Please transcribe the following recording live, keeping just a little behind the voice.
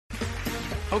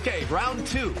Okay, round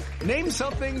two. Name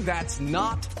something that's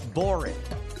not boring.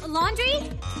 A laundry?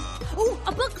 Ooh,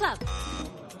 a book club.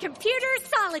 Computer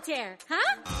solitaire,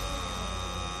 huh?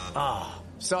 Ah,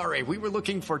 sorry, we were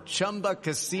looking for Chumba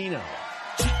Casino.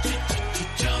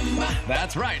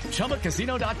 That's right,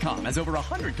 ChumbaCasino.com has over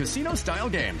 100 casino-style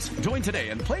games. Join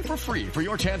today and play for free for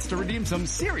your chance to redeem some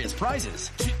serious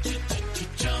prizes.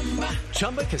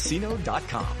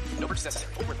 ChumbaCasino.com. No purchase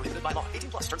necessary. Void where prohibited by law.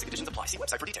 18+. Terms and conditions apply. See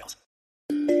website for details.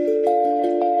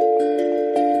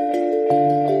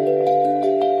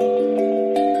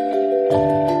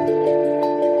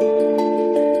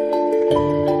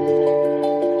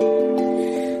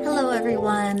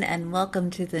 And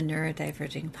welcome to the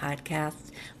Neurodiverging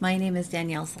Podcast. My name is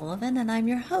Danielle Sullivan and I'm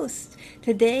your host.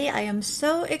 Today I am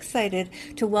so excited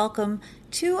to welcome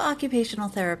two occupational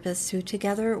therapists who,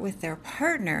 together with their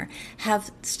partner,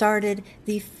 have started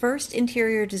the first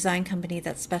interior design company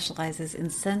that specializes in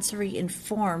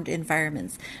sensory-informed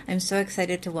environments. I'm so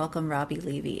excited to welcome Robbie,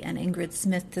 Levy, and Ingrid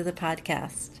Smith to the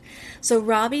podcast. So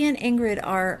Robbie and Ingrid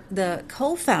are the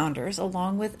co-founders,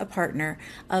 along with a partner,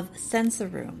 of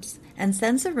SensaRooms. And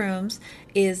SensaRooms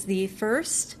is the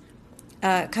first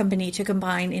company to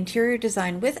combine interior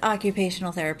design with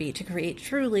occupational therapy to create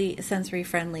truly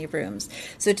sensory-friendly rooms.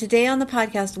 So today on the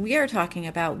podcast, we are talking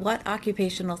about what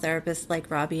occupational therapists like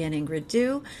Robbie and Ingrid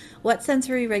do, what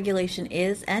sensory regulation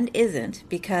is and isn't,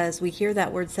 because we hear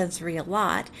that word sensory a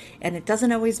lot, and it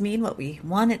doesn't always mean what we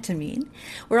want it to mean.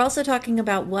 We're also talking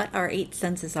about what our 8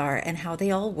 senses are and how they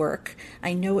all work.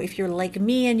 I know if you're like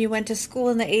me and you went to school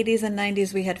in the 80s and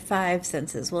 90s, we had 5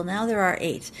 senses. Well, now there are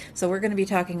 8. So we're going to be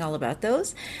talking all about those.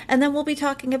 And then we'll be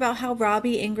talking about how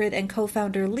Robbie, Ingrid, and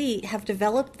co-founder Lee have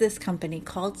developed this company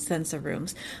called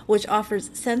SensaRooms, which offers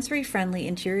sensory-friendly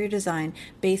interior design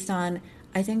based on,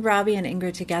 I think Robbie and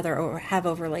Ingrid together have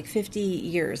over like 50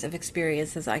 years of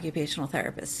experience as occupational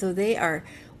therapists. So they are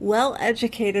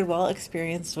well-educated,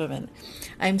 well-experienced women.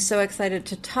 I'm so excited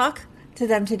to talk to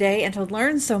them today and to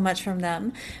learn so much from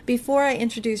them. Before I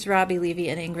introduce Robbie, Levy,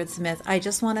 and Ingrid Smith, I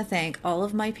just want to thank all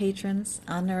of my patrons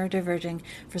on Neurodiverging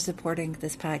for supporting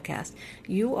this podcast.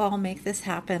 You all make this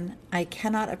happen. I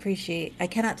cannot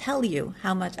tell you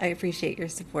how much I appreciate your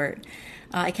support.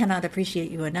 I cannot appreciate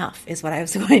you enough is what I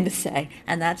was going to say.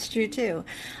 And that's true too.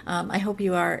 I hope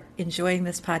you are enjoying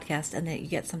this podcast and that you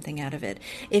get something out of it.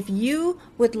 If you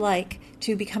would like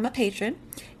to become a patron,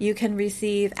 you can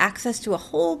receive access to a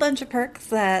whole bunch of perks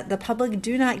that the public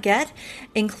do not get,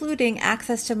 including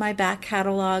access to my back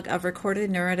catalog of recorded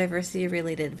neurodiversity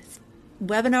related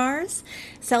webinars,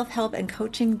 self-help and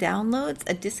coaching downloads,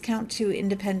 a discount to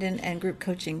independent and group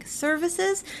coaching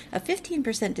services, a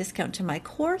 15% discount to my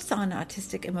course on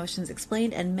Autistic Emotions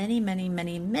Explained, and many, many,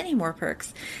 many, many more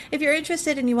perks. If you're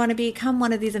interested and you want to become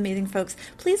one of these amazing folks,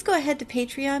 please go ahead to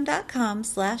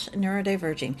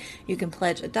patreon.com/neurodiverging. You can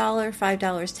pledge $1,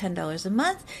 $5, $10 a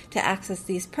month to access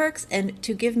these perks and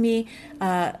to give me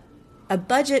a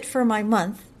budget for my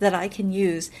month that I can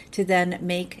use to then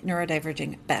make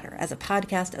Neurodiverging better as a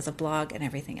podcast, as a blog, and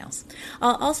everything else.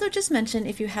 I'll also just mention,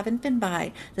 if you haven't been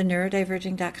by the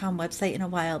neurodiverging.com website in a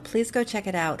while, please go check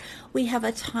it out. We have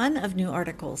a ton of new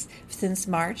articles since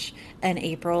March and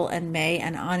April and May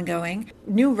and ongoing.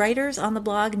 New writers on the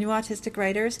blog, new autistic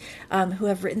writers who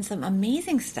have written some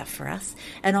amazing stuff for us.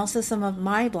 And also some of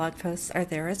my blog posts are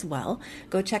there as well.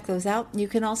 Go check those out. You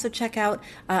can also check out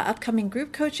upcoming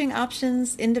group coaching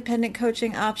options, independent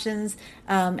coaching options,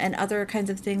 and other kinds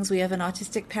of things. We have an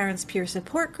Autistic Parents Peer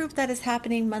Support Group that is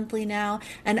happening monthly now,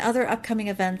 and other upcoming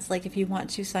events, like if you want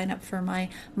to sign up for my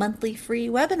monthly free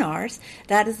webinars,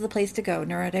 that is the place to go,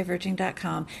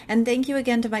 neurodiverging.com. And thank you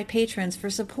again to my patrons for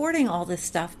supporting all this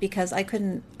stuff, because I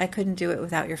couldn't do it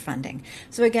without your funding.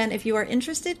 So again, if you are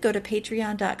interested, go to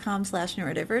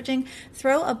patreon.com/neurodiverging,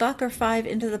 throw $1 or $5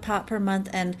 into the pot per month,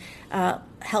 and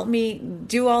help me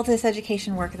do all this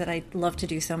education work that I love to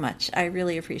do so much. I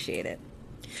really appreciate it.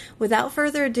 Without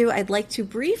further ado, I'd like to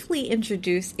briefly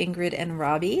introduce Ingrid and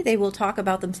Robbie. They will talk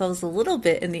about themselves a little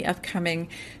bit in the upcoming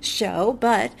show,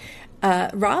 but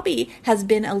Robbie has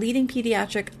been a leading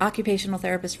pediatric occupational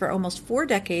therapist for almost 4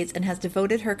 decades and has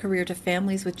devoted her career to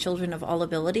families with children of all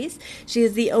abilities. She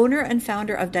is the owner and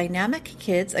founder of Dynamic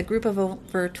Kids, a group of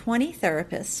over 20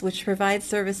 therapists, which provides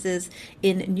services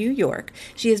in New York.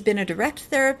 She has been a direct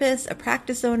therapist, a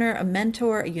practice owner, a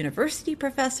mentor, a university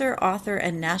professor, author,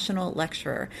 and national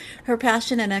lecturer. Her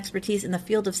passion and expertise in the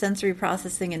field of sensory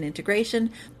processing and integration,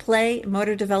 play,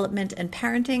 motor development, and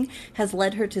parenting has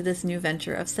led her to this new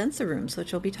venture of SensaRooms. SensaRooms,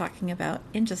 which we'll be talking about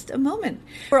in just a moment.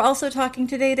 We're also talking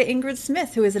today to Ingrid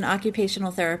Smith, who is an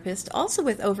occupational therapist, also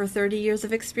with over 30 years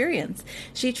of experience.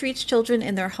 She treats children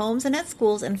in their homes and at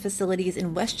schools and facilities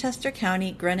in Westchester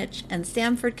County, Greenwich, and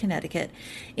Stamford, Connecticut.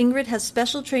 Ingrid has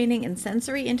special training in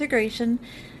sensory integration,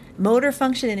 motor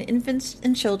function in infants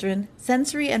and children,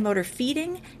 sensory and motor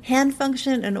feeding, hand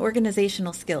function, and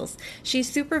organizational skills. She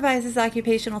supervises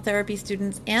occupational therapy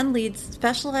students and leads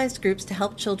specialized groups to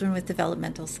help children with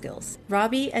developmental skills.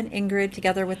 Robbie and Ingrid,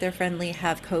 together with their friend Lee,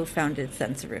 have co-founded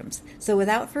SensaRooms. So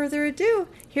without further ado,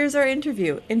 here's our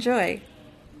interview. Enjoy.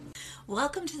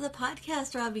 Welcome to the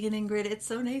podcast, Robbie and Ingrid. It's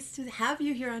so nice to have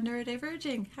you here on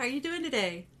Neurodiverging. How are you doing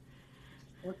today?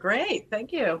 Well, great.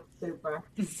 Thank you. Super.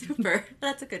 Super.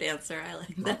 That's a good answer. I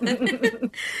like that.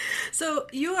 So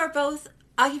you are both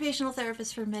occupational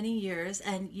therapists for many years,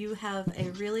 and you have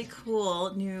a really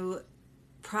cool new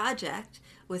project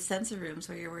with SensaRooms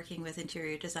where you're working with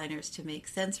interior designers to make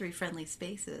sensory-friendly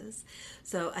spaces.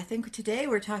 So I think today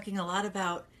we're talking a lot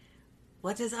about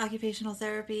what does occupational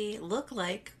therapy look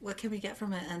like? What can we get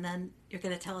from it? And then you're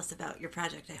going to tell us about your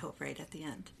project, I hope, right at the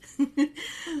end.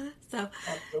 So,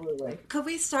 absolutely. Could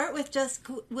we start with just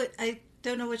what I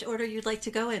don't know which order you'd like to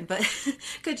go in, but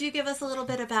could you give us a little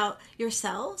bit about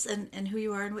yourselves and who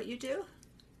you are and what you do?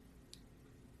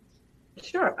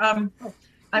 Sure. I'm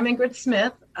Ingrid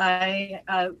Smith.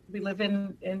 We live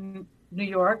in New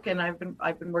York, and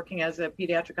I've been working as a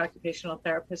pediatric occupational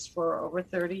therapist for over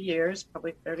 30 years,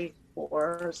 probably 34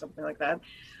 or something like that.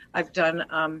 I've done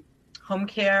home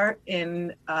care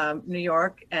in New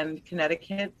York and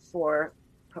Connecticut for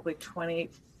probably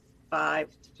 25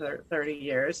 to 30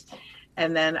 years.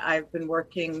 And then I've been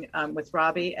working with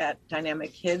Robbie at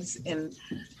Dynamic Kids in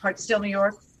Hartsdale, New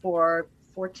York for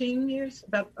 14 years,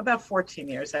 about 14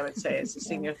 years, I would say, as a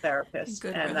senior therapist.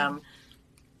 Good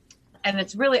And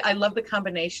it's really, I love the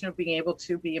combination of being able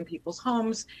to be in people's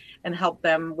homes and help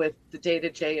them with the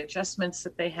day-to-day adjustments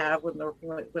that they have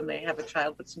when they have a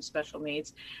child with some special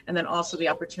needs. And then also the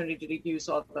opportunity to use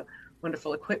all the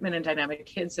wonderful equipment in Dynamic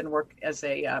Kids and work as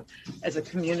a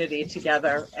community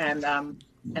together and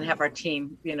have our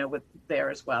team, with there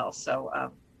as well. So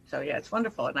yeah, it's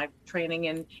wonderful. And I'm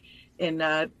training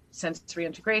in sensory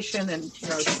integration and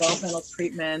neurodevelopmental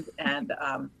treatment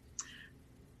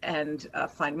and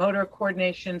fine motor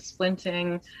coordination,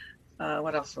 splinting.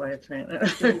 What else do I have trained?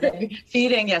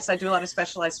 Feeding. Yes, I do a lot of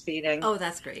specialized feeding. Oh,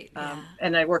 that's great. Yeah.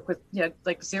 And I work with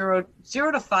like 0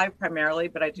 to 5 primarily,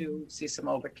 but I do see some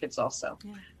older kids also.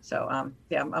 Yeah. So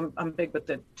I'm big with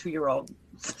the 2-year-old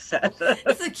set.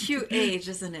 It's a cute age,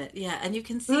 isn't it? Yeah, and you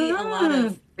can see a lot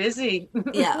of busy.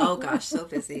 Yeah. Oh gosh, so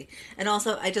busy. And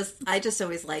also, I just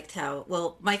always liked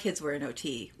how my kids were in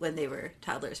OT when they were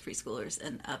toddlers, preschoolers,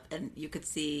 and up, and you could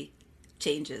see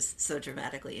changes so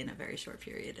dramatically in a very short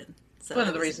period. And so one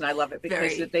of the reasons I love it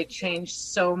because they change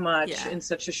so much in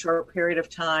such a short period of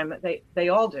time. They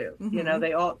all do.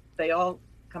 Mm-hmm. They all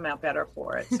come out better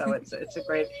for it. So it's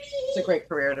a great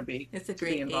career to be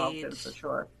involved in, for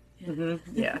sure. Yeah.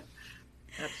 Mm-hmm. Yeah,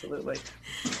 absolutely.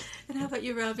 And how about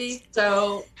you, Robbie?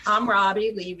 So I'm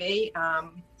Robbie Levy.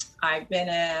 I've been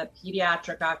a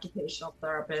pediatric occupational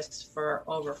therapist for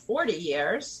over 40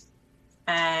 years.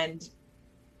 And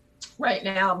right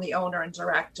now I'm the owner and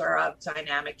director of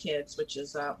Dynamic Kids, which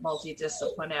is a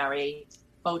multidisciplinary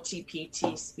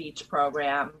OTPT speech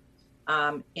program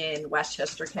in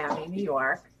Westchester County, New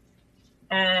York.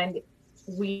 And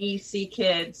we see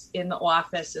kids in the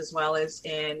office as well as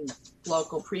in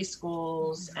local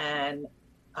preschools and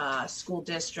school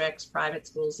districts, private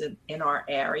schools in our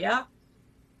area.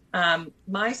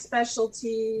 My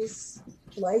specialties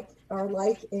are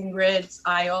like Ingrid's.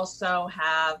 I also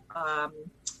have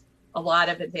a lot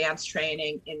of advanced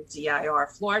training in DIR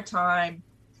floor time,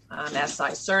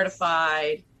 SI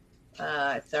certified,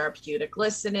 therapeutic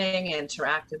listening,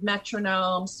 interactive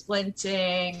metronome,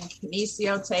 splinting,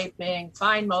 kinesiotaping,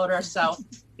 fine motor. So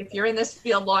if you're in this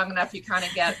field long enough, you kind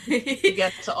of get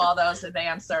to all those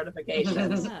advanced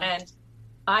certifications. And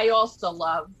I also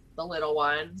love the little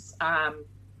ones,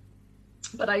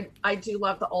 but I do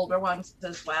love the older ones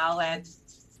as well. And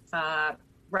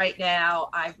right now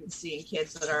I've been seeing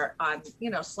kids that are on,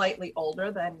 slightly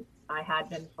older than I had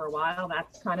been for a while.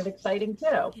 That's kind of exciting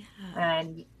too. Yeah.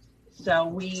 And so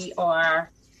we are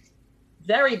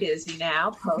very busy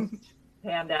now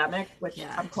post-pandemic, which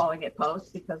I'm calling it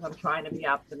post because I'm trying to be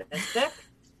optimistic.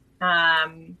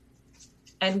 And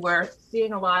we're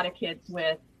seeing a lot of kids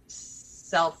with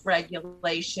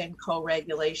self-regulation,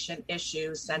 co-regulation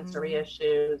issues, sensory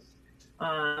issues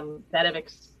that have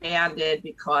expanded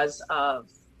because of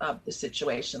of the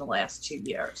situation the last 2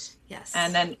 years. Yes.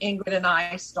 And then Ingrid and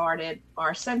I started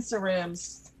our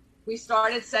SensaRooms. We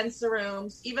started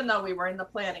SensaRooms, even though we were in the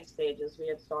planning stages.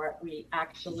 We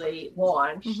actually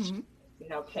launched,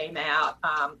 came out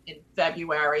in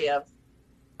February of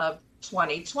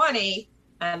 2020,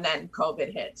 and then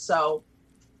COVID hit. So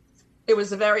it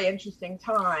was a very interesting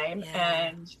time,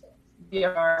 and we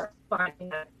are finding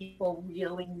that people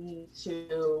really need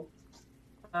to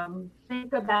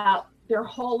think about their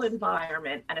whole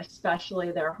environment, and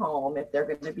especially their home, if they're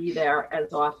going to be there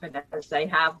as often as they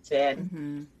have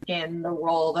been, in the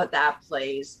role that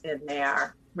plays in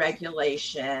their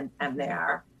regulation and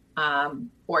their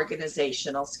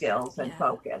organizational skills and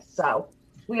focus. So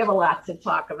we have a lot to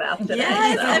talk about today.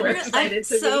 Yes, I'm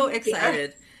so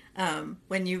excited.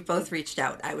 When you both reached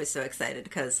out, I was so excited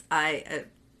because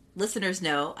listeners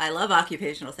know I love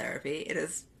occupational therapy. It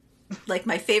is like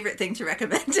my favorite thing to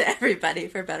recommend to everybody,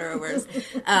 for better or worse.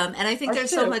 And I think there's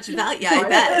so much value. Yeah, I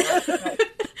bet.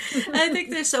 I think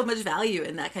there's so much value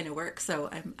in that kind of work. So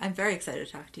I'm very excited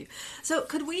to talk to you. So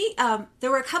could we,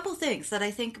 there were a couple things that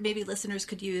I think maybe listeners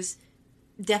could use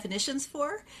definitions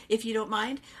for, if you don't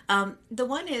mind. The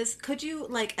one is, could you,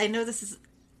 I know this is,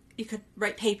 you could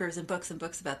write papers and books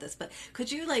about this, but could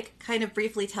you kind of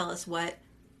briefly tell us what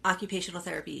occupational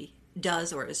therapy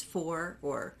does or is for,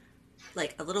 or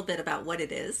a little bit about what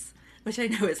it is, which I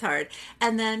know is hard.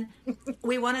 And then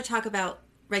we want to talk about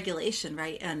regulation,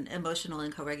 right? And emotional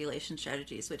and co-regulation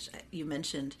strategies, which you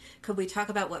mentioned. Could we talk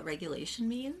about what regulation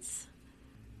means?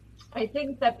 I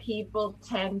think that people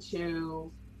tend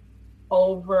to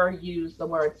overuse the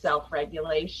word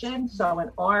self-regulation. So in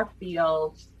our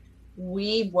field,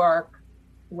 we work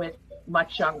with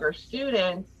much younger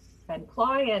students and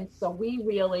clients. So we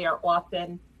really are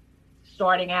often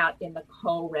starting out in the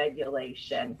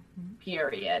co-regulation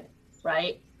period,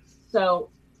 right? So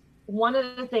one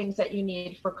of the things that you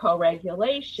need for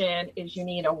co-regulation is you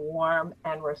need a warm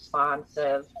and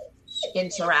responsive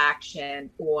interaction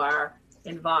or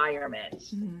environment.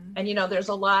 And, there's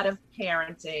a lot of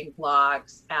parenting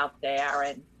blogs out there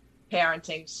and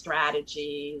parenting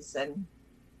strategies and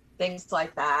things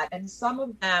like that. And some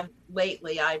of them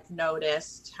lately I've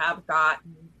noticed have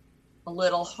gotten a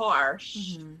little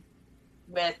harsh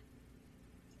with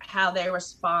how they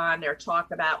respond or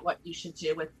talk about what you should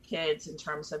do with kids in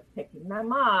terms of picking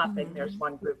them up. And there's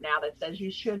one group now that says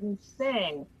you shouldn't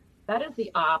sing. That is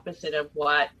the opposite of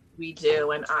what we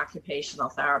do in occupational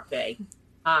therapy.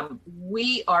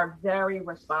 We are very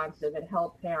responsive and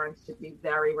help parents to be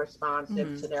very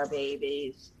responsive to their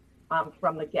babies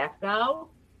from the get-go,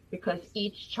 because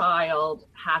each child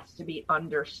has to be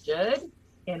understood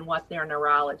in what their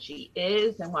neurology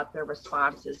is and what their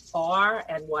responses are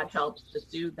and what helps to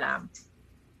soothe them.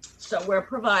 So we're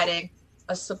providing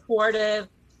a supportive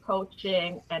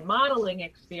coaching and modeling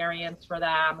experience for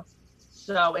them.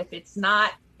 So if it's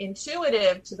not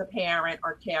intuitive to the parent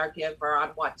or caregiver on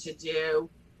what to do,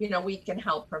 we can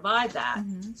help provide that.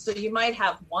 So you might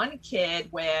have one kid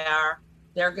where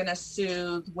they're going to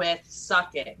soothe with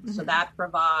sucking. So that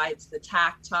provides the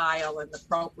tactile and the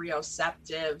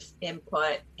proprioceptive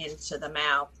input into the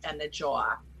mouth and the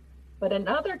jaw. But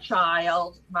another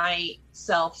child might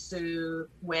self-soothe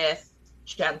with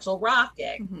gentle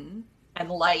rocking and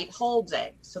light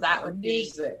holding. So that would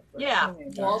be,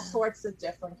 all sorts of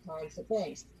different kinds of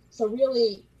things. So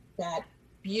really that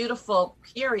beautiful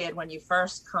period when you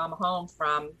first come home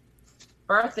from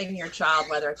birthing your child,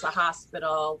 whether it's a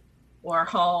hospital or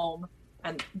home,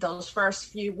 and those first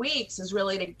few weeks is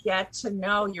really to get to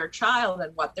know your child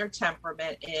and what their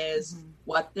temperament is,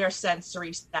 what their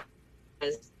sensory status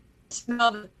is, to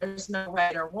know that there's no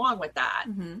right or wrong with that.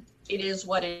 It is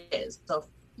what it is. So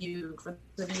for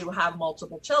those of you who have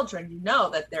multiple children, you know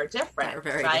that they're different,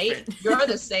 right? Different. You're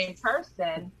the same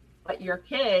person, but your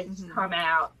kids come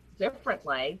out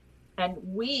differently, and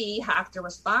we have to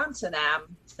respond to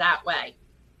them that way.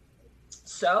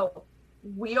 So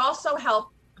we also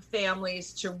help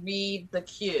families to read the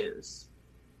cues,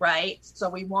 right? So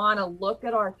we want to look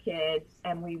at our kids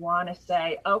and we want to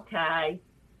say, okay,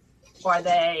 are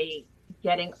they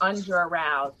getting under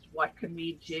aroused? What can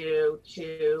we do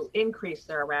to increase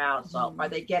their arousal? Are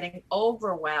they getting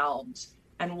overwhelmed?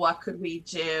 And what could we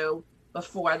do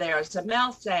before there's a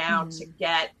meltdown to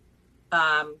get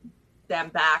them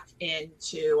back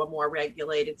into a more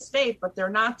regulated state? But they're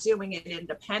not doing it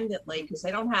independently because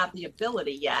they don't have the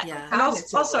ability yet. And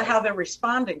also how they're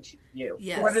responding to you.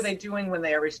 What are they doing when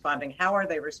they are responding? How are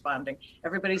they responding?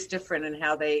 Everybody's different in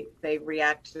how they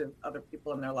react to other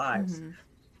people in their lives.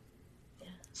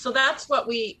 So that's what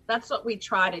we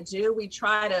try to do. We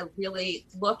try to really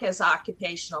look as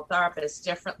occupational therapists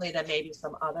differently than maybe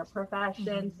some other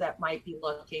professions that might be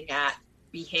looking at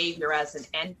behavior as an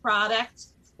end product.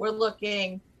 We're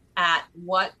looking at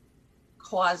what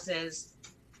causes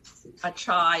a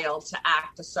child to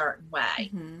act a certain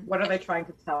way. What are they trying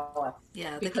to tell us?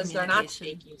 Yeah, because they're not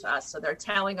speaking to us. So they're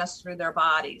telling us through their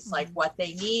bodies, like what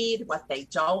they need, what they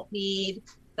don't need,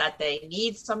 that they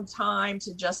need some time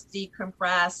to just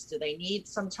decompress. Do they need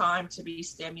some time to be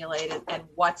stimulated, and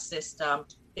what system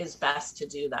is best to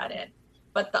do that in?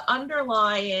 But the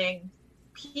underlying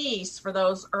piece for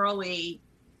those early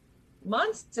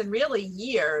months and really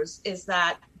years is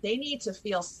that they need to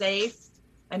feel safe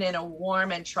and in a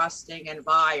warm and trusting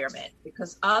environment,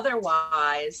 because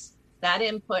otherwise that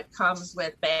input comes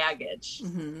with baggage,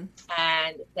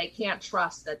 and they can't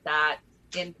trust that that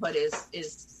input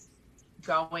is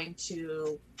going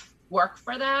to work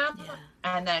for them,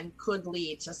 and then could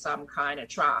lead to some kind of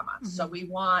trauma. So we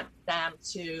want them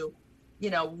to,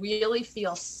 really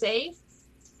feel safe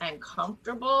and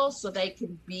comfortable so they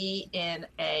can be in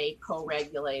a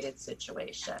co-regulated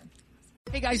situation.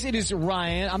 Hey guys, it is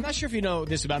Ryan. I'm not sure if you know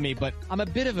this about me, but I'm a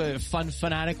bit of a fun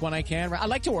fanatic when I can. I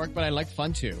like to work, but I like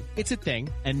fun too. It's a thing.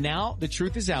 And now the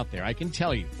truth is out there. I can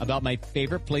tell you about my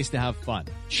favorite place to have fun.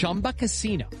 Chumba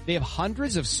Casino. They have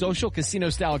hundreds of social casino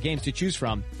style games to choose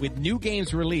from with new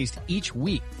games released each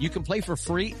week. You can play for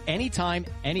free anytime,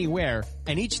 anywhere.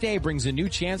 And each day brings a new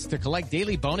chance to collect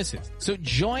daily bonuses. So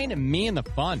join me in the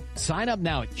fun. Sign up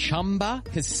now at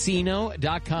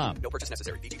ChumbaCasino.com. No purchase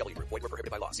necessary. VGW Group. Void where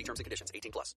prohibited by law. See terms and conditions.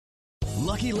 18+.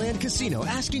 Lucky Land Casino,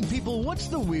 asking people, what's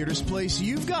the weirdest place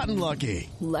you've gotten lucky?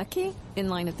 Lucky? In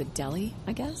line at the deli,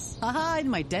 I guess? Aha, in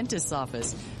my dentist's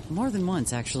office. More than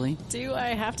once, actually. Do I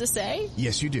have to say?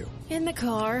 Yes, you do. In the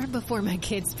car before my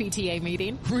kids' PTA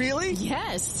meeting. Really?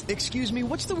 Yes. Excuse me,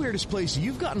 what's the weirdest place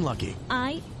you've gotten lucky?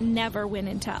 I never win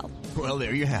and tell. Well,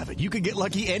 there you have it. You can get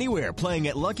lucky anywhere, playing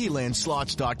at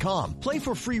LuckyLandSlots.com. Play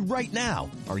for free right now.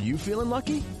 Are you feeling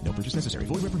lucky? No purchase necessary.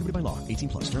 Void where prohibited by law.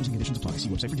 18+. Terms and conditions apply. See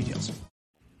website for details.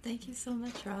 Thank you so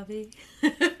much, Robbie.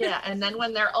 Yeah, and then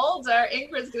when they're older,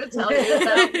 Ingrid's going to tell you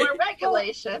about more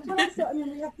regulation. But also,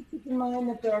 we have to keep in mind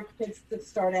that there are kids that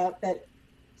start out that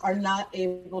are not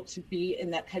able to be in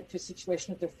that type of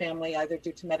situation with their family, either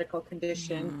due to medical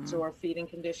conditions or feeding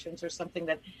conditions or something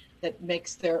that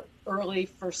makes their early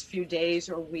first few days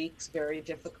or weeks very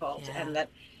difficult, and that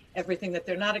everything that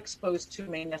they're not exposed to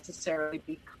may necessarily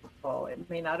be comfortable. It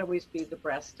may not always be the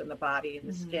breast and the body and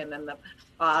the skin and the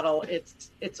bottle.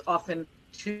 It's often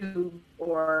tube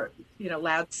or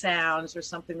loud sounds or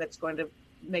something that's going to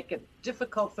make it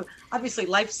difficult for, obviously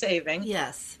life-saving,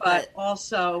 but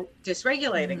also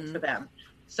dysregulating for them.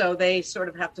 So they sort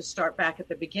of have to start back at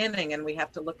the beginning, and we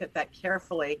have to look at that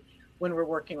carefully when we're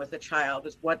working with a child.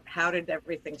 How did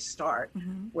everything start?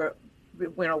 What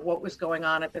was going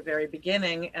on at the very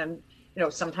beginning, and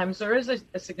sometimes there is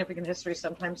a significant history,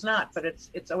 sometimes not, but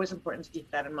it's always important to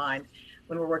keep that in mind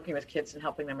when we're working with kids and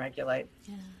helping them regulate.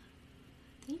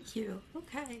 Thank you.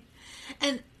 Okay.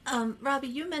 And Robbie,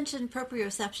 you mentioned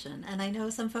proprioception, and I know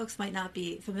some folks might not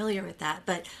be familiar with that,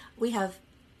 but we have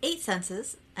 8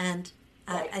 senses, and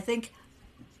I think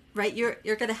you're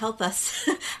going to help us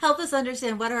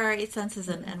understand what are our 8 senses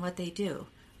and what they do,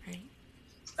 right?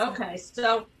 Okay,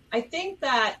 so I think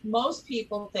that most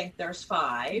people think there's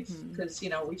 5 because,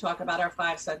 we talk about our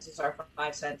 5 senses,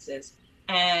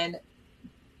 and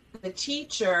the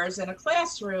teachers in a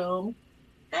classroom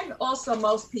and also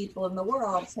most people in the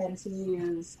world tend to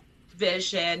use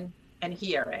vision and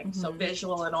hearing, so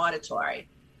visual and auditory.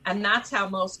 And that's how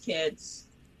most kids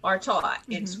are taught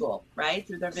in school, right?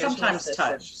 Through their visual sometimes system.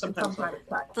 touch. Sometimes touch.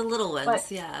 The little ones,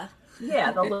 Yeah,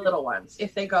 the little ones,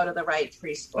 if they go to the right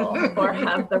preschool or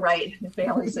have the right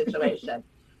family situation.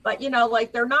 But,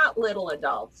 they're not little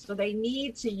adults, so they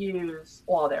need to use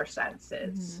all their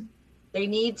senses. They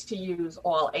need to use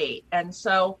all 8. And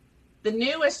so the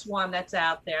newest one that's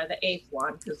out there, the 8th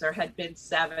one, because there had been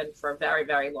 7 for a very,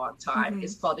 very long time,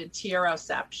 is called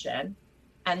interoception.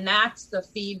 And that's the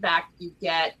feedback you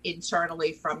get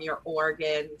internally from your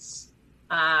organs.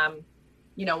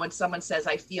 When someone says,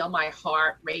 I feel my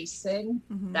heart racing,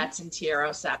 that's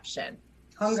interoception.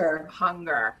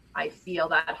 Hunger. I feel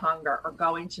that hunger. Or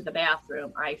going to the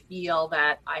bathroom. I feel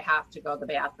that I have to go to the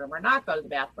bathroom or not go to the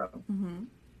bathroom.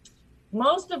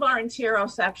 Most of our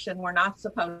interoception we're not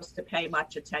supposed to pay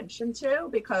much attention to,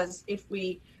 because if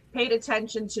we paid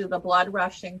attention to the blood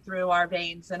rushing through our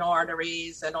veins and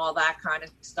arteries and all that kind of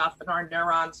stuff and our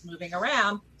neurons moving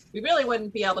around, we really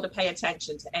wouldn't be able to pay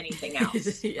attention to anything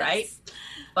else, right?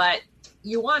 But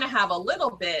you want to have a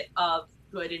little bit of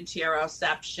good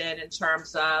interoception in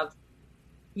terms of,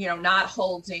 not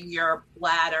holding your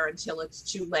bladder until it's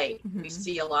too late. We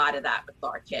see a lot of that with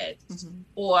our kids.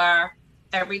 Or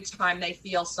every time they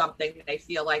feel something, they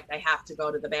feel like they have to go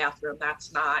to the bathroom.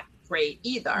 That's not great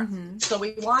either. So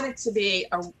we want it to be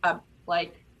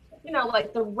like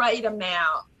the right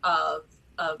amount of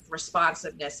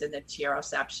responsiveness in the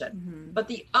interoception. But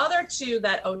the other two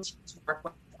that OTs work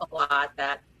with a lot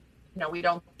that, we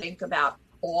don't think about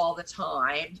all the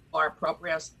time are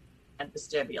proprioception and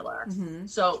vestibular.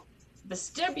 So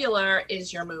vestibular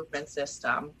is your movement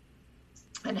system,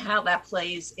 and how that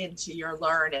plays into your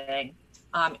learning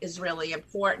is really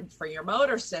important for your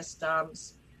motor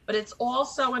systems, but it's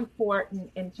also important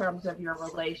in terms of your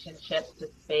relationship to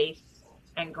space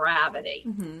and gravity.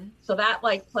 So that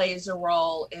plays a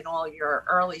role in all your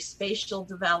early spatial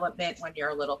development when you're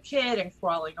a little kid and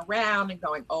crawling around and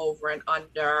going over and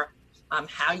under.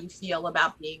 How you feel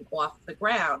about being off the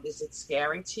ground. Is it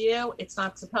scary to you? It's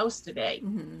not supposed to be.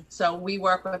 So we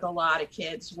work with a lot of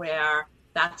kids where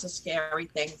that's a scary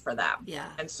thing for them.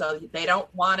 And so they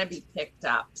don't want to be picked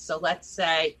up. So let's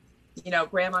say,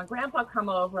 grandma and grandpa come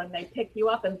over and they pick you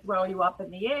up and throw you up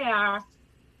in the air.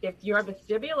 If your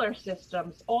vestibular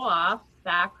system's off,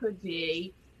 that could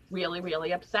be really,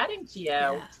 really upsetting to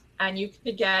you. And you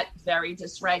could get very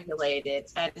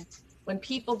dysregulated. And when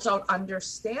people don't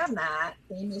understand that,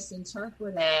 they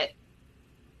misinterpret it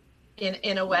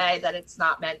in a way that it's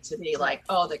not meant to be, like,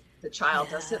 oh, the child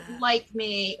doesn't like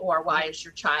me, or why is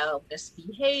your child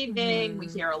misbehaving? We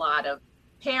hear a lot of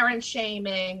parent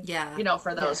shaming,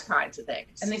 for those kinds of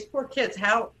things. And these poor kids,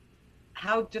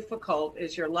 how difficult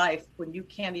is your life when you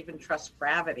can't even trust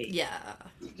gravity?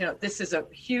 This is a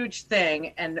huge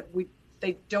thing, and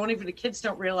the kids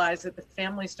don't realize it, the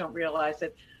families don't realize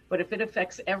it. But if it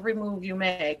affects every move you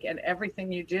make and everything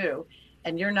you do,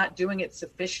 and you're not doing it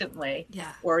sufficiently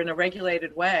or in a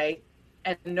regulated way,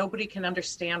 and nobody can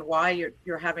understand why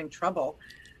you're having trouble,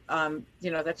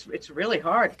 it's really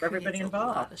hard for everybody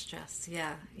involved. A lot of stress.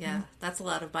 That's a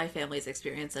lot of my family's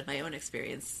experience and my own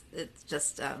experience. It's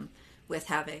just with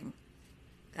having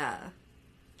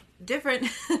different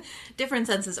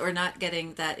senses, or not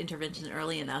getting that intervention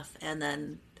early enough, and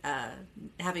then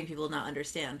having people not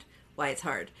understand why it's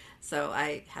hard. So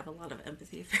I have a lot of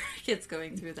empathy for kids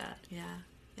going through that.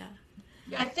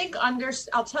 I think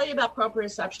I'll tell you about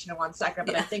proprioception in 1 second,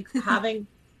 but I think having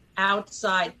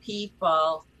outside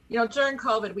people, during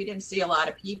COVID, we didn't see a lot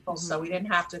of people, so we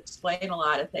didn't have to explain a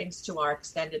lot of things to our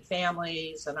extended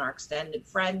families and our extended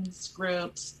friends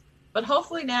groups. But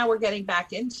hopefully now we're getting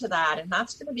back into that, and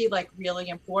that's going to be really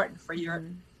important for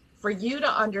you to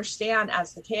understand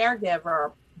as the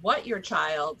caregiver what your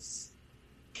child's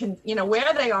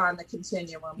where they are on the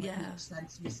continuum with the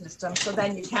sensory system, so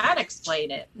then you can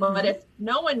explain it. But if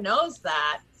no one knows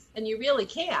that, then you really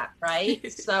can't,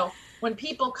 right? So when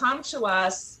people come to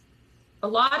us, a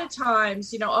lot of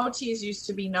times, OTs used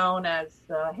to be known as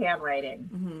the handwriting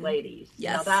ladies.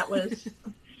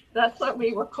 That's what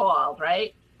we were called,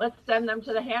 right? Let's send them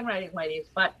to the handwriting ladies.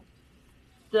 But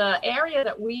the area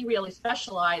that we really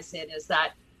specialize in is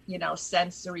that,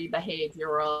 sensory,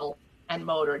 behavioral, and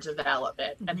motor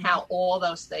development, and how all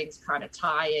those things kind of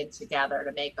tie in together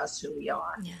to make us who we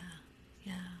are.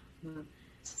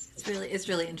 It's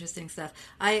really interesting stuff.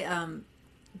 I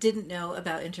didn't know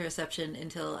about interoception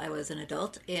until I was an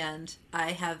adult, and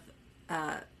I have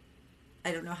I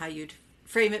don't know how you'd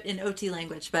frame it in OT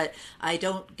language, but I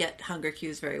don't get hunger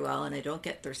cues very well, and I don't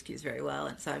get thirst cues very well,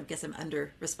 and so I guess I'm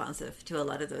under responsive to a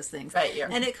lot of those things.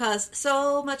 And it caused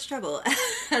so much trouble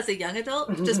as a young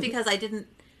adult, just because I didn't.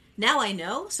 Now I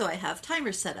know, so I have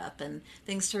timers set up and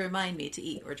things to remind me to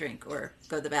eat or drink or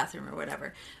go to the bathroom or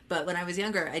whatever. But when I was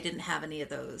younger, I didn't have any of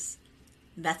those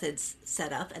methods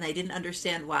set up, and I didn't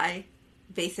understand why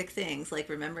basic things like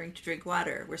remembering to drink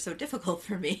water were so difficult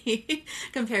for me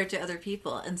compared to other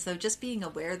people. And so just being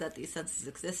aware that these senses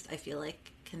exist, I feel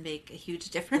like can make a huge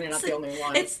difference. You're not the only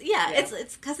one. It's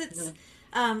because it's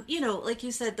like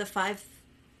you said,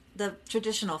 the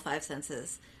traditional five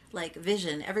senses, like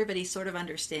vision, everybody sort of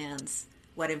understands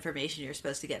what information you're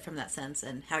supposed to get from that sense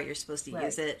and how you're supposed to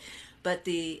use it. But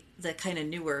the kind of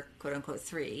newer, quote unquote,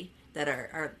 three that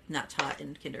are not taught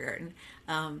in kindergarten,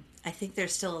 I think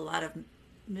there's still a lot of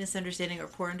misunderstanding or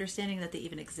poor understanding that they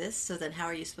even exist. So then how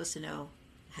are you supposed to know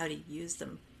how to use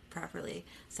them properly?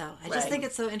 So I just think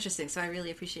it's so interesting. So I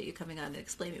really appreciate you coming on and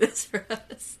explaining this for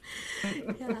us.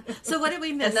 So what did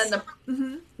we miss? And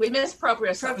then we missed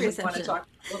proprioception. You want to talk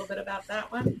a little bit about that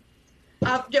one?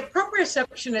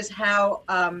 Proprioception is how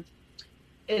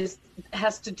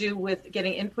has to do with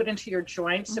getting input into your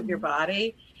joints of your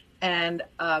body, and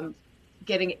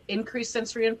getting increased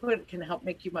sensory input can help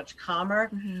make you much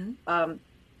calmer.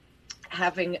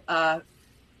 Having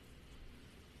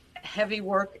heavy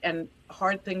work and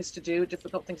hard things to do,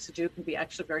 difficult things to do, can be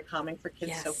actually very calming for kids.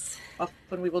 Yes. So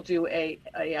often we will do a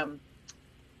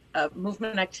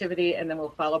movement activity, and then we'll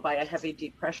follow by a heavy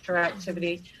deep pressure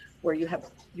activity, where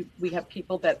we have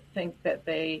people that think that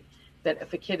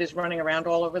if a kid is running around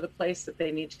all over the place, that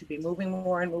they need to be moving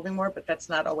more, but that's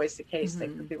not always the case. They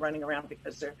could be running around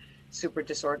because they're super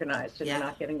disorganized and they're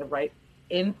not getting the right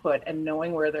input and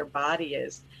knowing where their body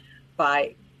is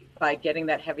by getting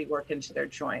that heavy work into their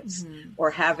joints, or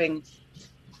having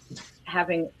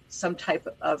some type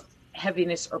of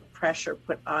heaviness or pressure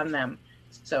put on them.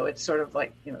 So it's sort of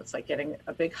like, it's like getting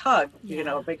a big hug.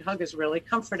 A big hug is really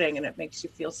comforting and it makes you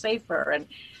feel safer. And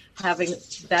having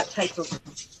that type of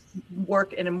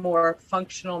work in a more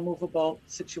functional, movable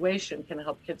situation can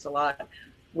help kids a lot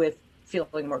with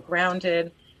feeling more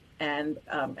grounded and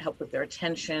help with their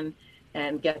attention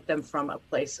and get them from a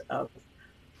place of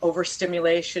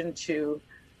overstimulation to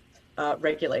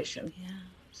regulation. Yeah.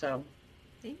 So,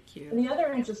 thank you. And the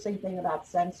other interesting thing about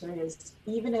sensory is,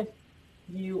 even if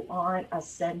you aren't a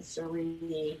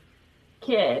sensory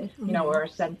kid, or a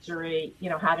sensory,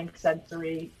 having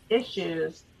sensory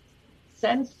issues,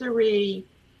 sensory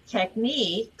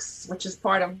techniques, which is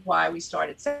part of why we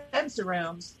started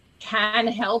SensaRooms, can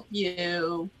help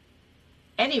you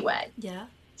anyway. Yeah.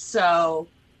 So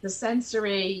the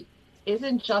sensory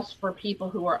isn't just for people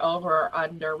who are over or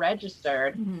under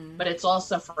registered, but it's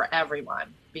also for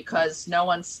everyone, because no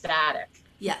one's static.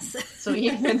 Yes. So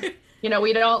even,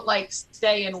 we don't like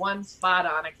stay in one spot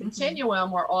on a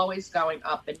continuum. We're always going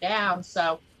up and down.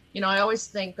 So, I always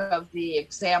think of the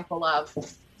example of,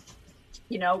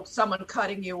 someone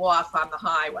cutting you off on the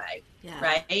highway,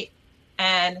 right?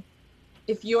 And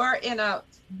if you're in a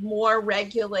more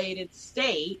regulated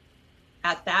state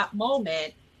at that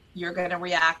moment, you're going to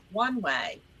react one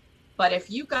way. But if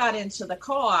you got into the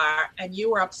car and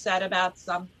you were upset about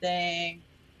something,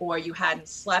 or you hadn't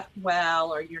slept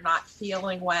well, or you're not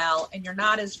feeling well, and you're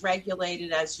not as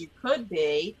regulated as you could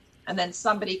be, and then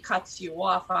somebody cuts you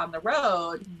off on the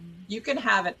road, you can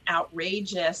have an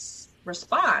outrageous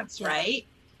response, right?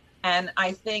 And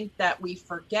I think that we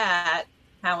forget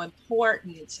how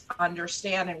important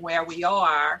understanding where we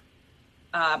are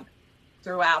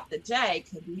throughout the day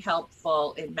can be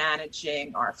helpful in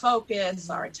managing our focus,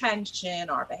 our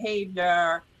attention, our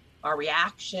behavior, our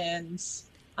reactions,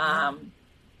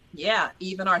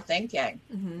 even our thinking.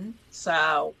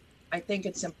 So I think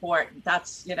it's important.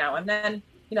 That's, and then,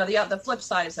 the flip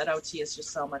side is that OT is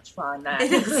just so much fun.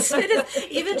 It is.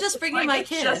 Even just bringing my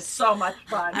kids. It's just so much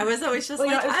fun. I was always just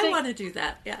I want to do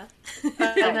that. Yeah.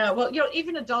 I know. Well,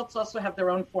 even adults also have their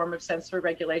own form of sensory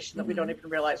regulation that we don't even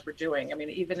realize we're doing. I mean,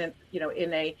 even in,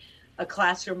 in a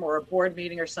classroom or a board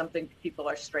meeting or something, people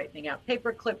are straightening out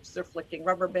paper clips, they're flicking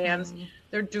rubber bands,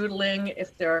 they're doodling.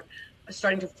 If they're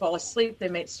starting to fall asleep, they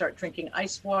may start drinking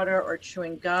ice water or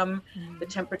chewing gum. The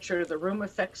temperature of the room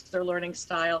affects their learning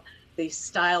style. The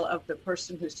style of the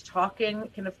person who's talking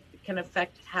can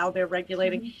affect how they're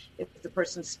regulating. If the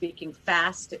person's speaking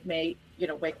fast, it may,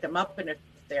 wake them up. And if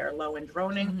they're low and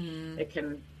droning, it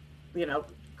can,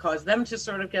 cause them to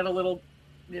sort of get a little,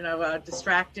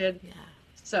 distracted. Yeah.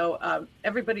 So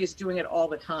everybody's doing it all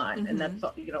the time. And that's,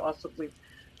 also we're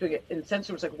doing it in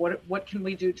SensaRooms, like what can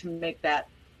we do to make that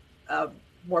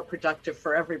more productive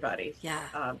for everybody? Yeah.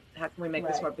 How can we make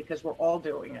this more? Because we're all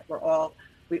doing it.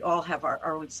 We all have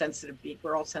our own sensitive beat.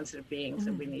 We're all sensitive beings,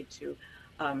 and we need to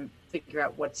figure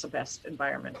out what's the best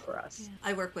environment for us. Yeah.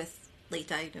 I work with late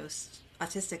diagnosed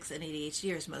autistics and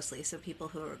ADHDers mostly, so people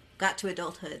who got to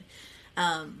adulthood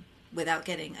without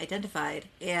getting identified.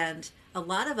 And a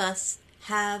lot of us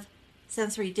have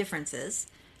sensory differences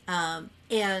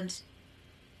and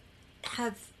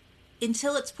have,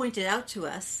 until it's pointed out to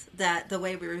us that the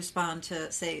way we respond to,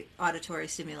 say, auditory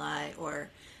stimuli or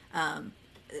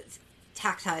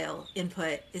tactile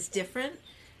input is different.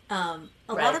 A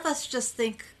lot of us just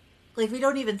think, we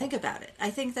don't even think about it. I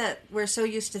think that we're so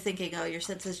used to thinking, your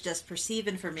senses just perceive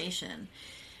information,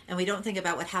 and we don't think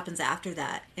about what happens after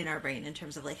that in our brain in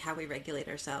terms of how we regulate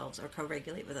ourselves or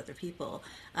co-regulate with other people.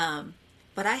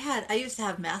 But I used to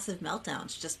have massive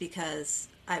meltdowns just because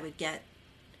I would get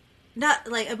not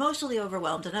emotionally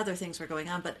overwhelmed and other things were going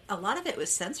on, but a lot of it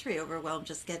was sensory overwhelmed,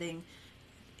 just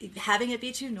having it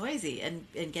be too noisy and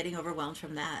getting overwhelmed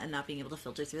from that and not being able to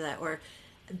filter through that, or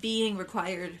being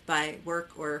required by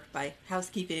work or by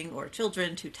housekeeping or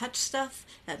children to touch stuff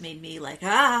that made me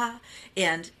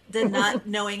and then not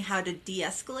knowing how to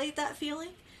de-escalate that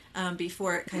feeling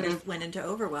before it kind of went into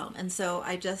overwhelm. And so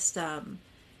I just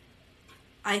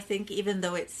I think even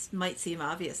though it might seem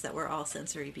obvious that we're all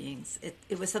sensory beings,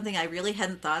 it was something I really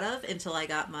hadn't thought of until I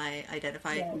got my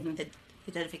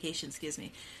identification, excuse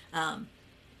me,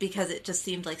 because it just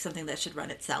seemed like something that should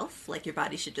run itself, like your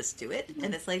body should just do it. Mm-hmm.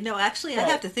 And it's like, no, actually, I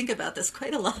have to think about this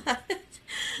quite a lot.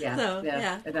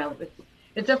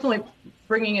 It's definitely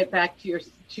bringing it back to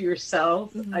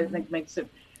yourself. Mm-hmm. I think makes it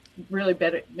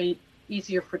really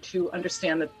easier to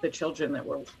understand the children that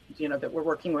we're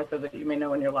working with, or that you may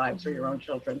know in your lives, or your own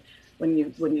children, when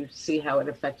you see how it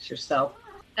affects yourself.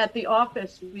 At the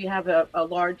office, we have a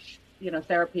large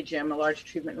therapy gym, a large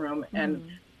treatment room, and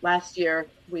last year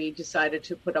we decided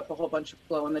to put up a whole bunch of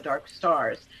glow in the dark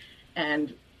stars.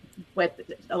 And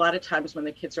a lot of times when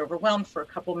the kids are overwhelmed, for a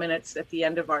couple minutes at the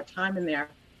end of our time in there,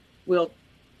 we'll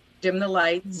dim the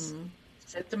lights,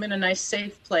 set them in a nice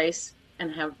safe place,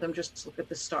 and have them just look at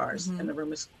the stars. And the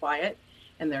room is quiet,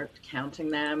 and they're counting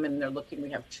them, and they're looking.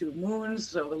 We have 2 moons,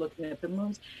 so we're looking at the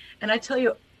moons. And I tell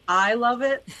you, I love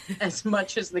it as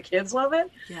much as the kids love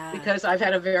it, because I've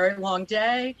had a very long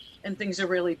day and things are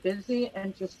really busy,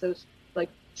 and just those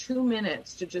 2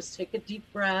 minutes to just take a deep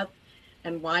breath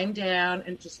and wind down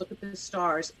and just look at the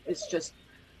stars is just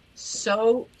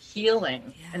so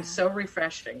healing and so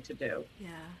refreshing to do. Yeah,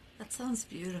 that sounds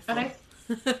beautiful.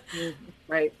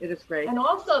 Right, it is great. And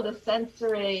also the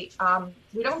sensory,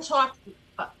 we don't talk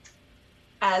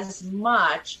as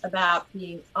much about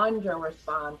being under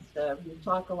responsive. We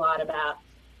talk a lot about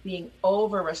being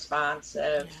over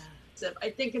responsive. So I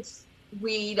think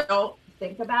we don't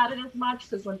think about it as much,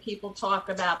 because when people talk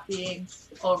about being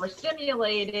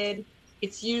overstimulated,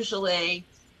 it's usually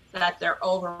that they're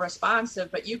over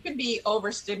responsive, but you can be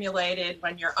overstimulated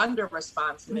when you're under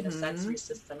responsive in a sensory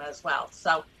system as well.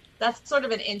 So that's sort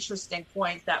of an interesting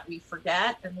point that we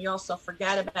forget. And we also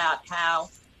forget about how,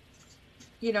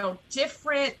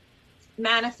 different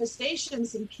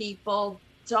manifestations in people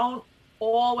don't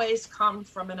always come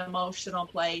from an emotional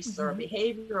place or a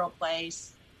behavioral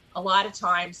place. A lot of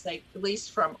times they, at least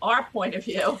from our point of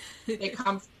view, they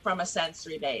come from a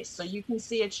sensory base. So you can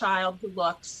see a child who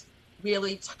looks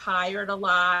really tired a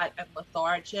lot and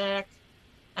lethargic,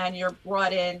 and you're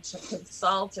brought in to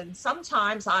consult. And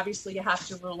sometimes, obviously, you have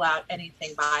to rule out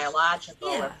anything biological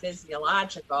or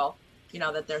physiological,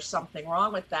 that there's something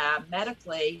wrong with them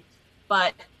medically.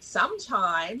 But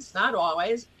sometimes, not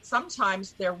always,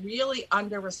 sometimes they're really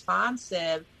under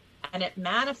responsive, and it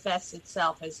manifests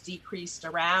itself as decreased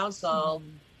arousal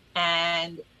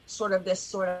and sort of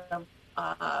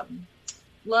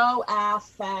low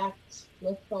affect,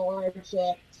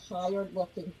 lethargic, tired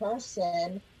looking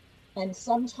person. And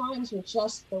sometimes with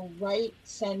just the right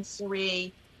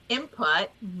sensory input,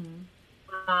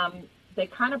 they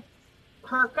kind of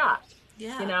perk up,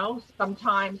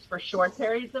 sometimes for short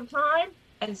periods of time.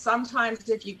 And sometimes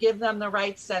if you give them the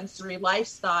right sensory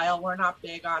lifestyle, we're not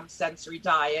big on sensory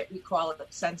diet. We call it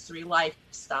sensory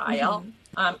lifestyle.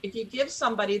 If you give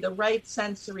somebody the right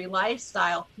sensory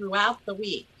lifestyle throughout the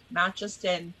week, not just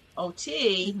in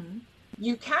OT,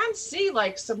 you can see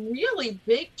some really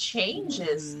big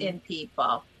changes in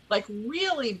people,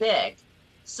 really big.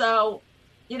 So,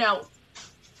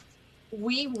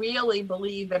 we really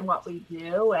believe in what we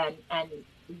do, and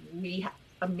we have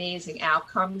amazing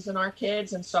outcomes in our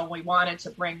kids. And so we wanted to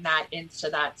bring that into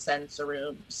that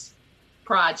SensaRooms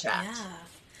project,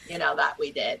 that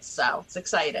we did. So it's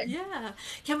exciting. Yeah.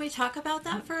 Can we talk about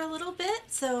that for a little bit?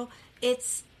 So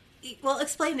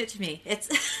explain it to me.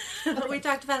 We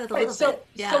talked about it a little bit.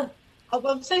 Yeah. So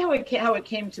I'll say how it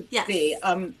came to be.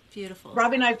 Beautiful.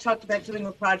 Robbie and I have talked about doing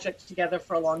a project together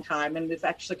for a long time, and we've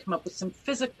actually come up with some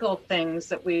physical things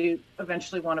that we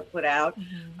eventually want to put out.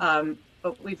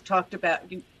 But we've talked about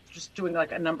just doing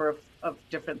a number of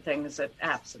different things,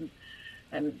 apps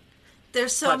and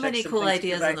there's so many cool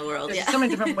ideas in the world. There's so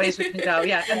many different ways we can go.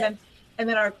 Yeah. And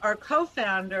then our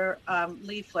co-founder,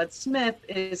 Lee Flood Smith,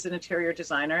 is an interior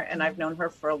designer, and I've known her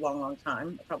for a long, long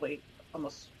time, probably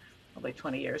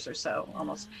 20 years or so,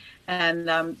 almost. And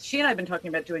she and I have been talking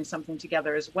about doing something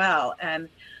together as well. And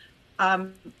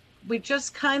we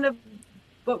just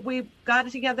but we got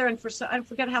it together, and I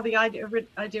forget how the idea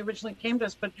originally came to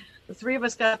us, but the three of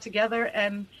us got together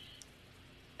and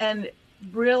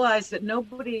realized that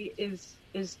nobody is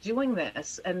doing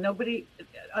this, and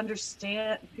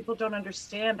people don't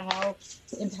understand how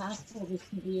impactful this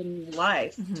can be in your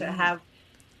life, to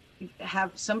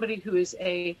have somebody who is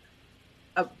a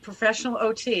professional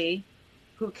OT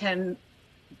who can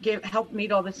help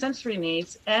meet all the sensory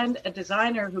needs, and a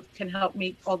designer who can help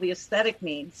meet all the aesthetic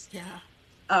needs.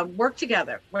 Work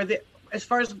together. As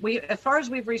far as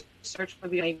we've researched, we're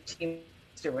the only team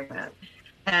doing that,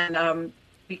 and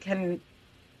we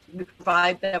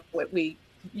provide them what we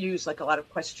use like a lot of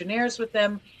questionnaires with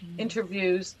them,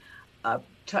 interviews,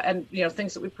 and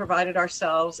things that we provided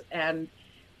ourselves, and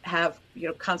have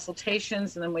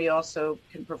consultations, and then we also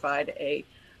can provide a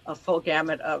full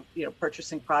gamut of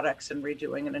purchasing products and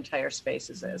redoing an entire space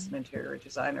as an interior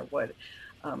designer would,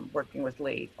 working with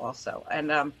Lee also.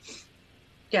 And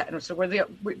and so we're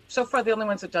so far the only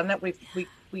ones that've done that.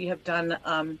 We have done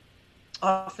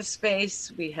office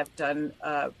space, we have done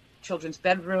children's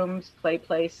bedrooms, play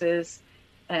places,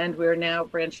 and we're now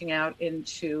branching out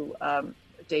into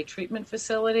day treatment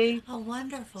facility. Oh,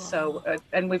 wonderful! So,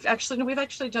 and we've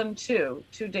actually done two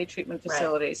day treatment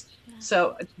facilities. Right.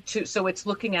 Yeah. So it's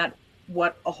looking at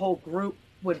what a whole group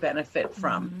would benefit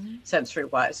from sensory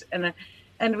wise, and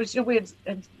we had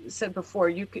said before,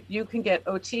 you can get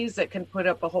OTs that can put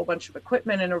up a whole bunch of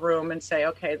equipment in a room and say,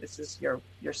 okay, this is your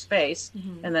space,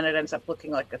 and then it ends up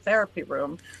looking like a therapy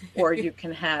room, or you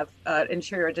can have an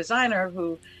interior designer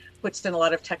who puts in a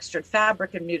lot of textured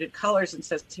fabric and muted colors and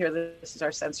says, here, this is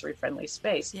our sensory friendly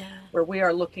space, where we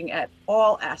are looking at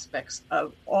all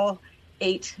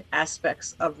 8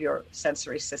 aspects of your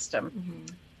sensory system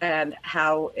and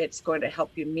how it's going to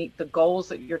help you meet the goals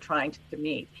that you're trying to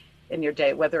meet in your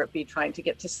day, whether it be trying to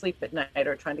get to sleep at night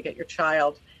or trying to get your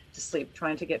child to sleep,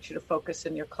 trying to get you to focus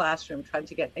in your classroom, trying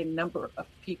to get a number of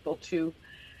people to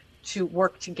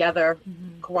work together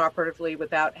cooperatively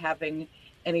without having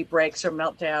any breaks or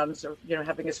meltdowns, or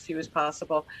having as few as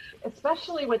possible.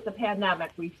 Especially with the pandemic,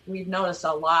 we've noticed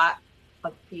a lot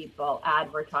of people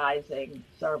advertising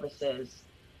services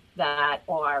that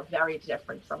are very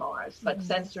different from ours. But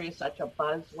sensory is such a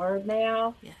buzzword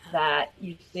now that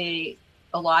you see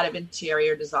a lot of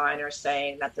interior designers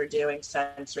saying that they're doing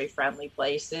sensory friendly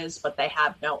places, but they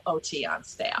have no OT on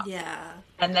staff. Yeah.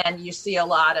 And then you see a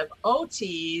lot of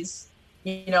OTs,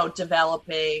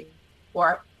 developing,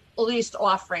 or at least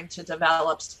offering to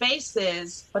develop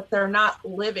spaces, but they're not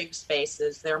living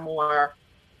spaces. They're more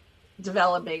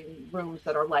developing rooms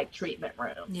that are like treatment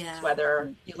rooms. Yeah.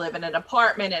 Whether you live in an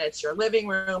apartment and it's your living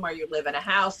room, or you live in a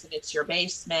house and it's your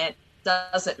basement,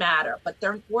 doesn't matter. But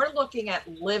we're looking at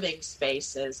living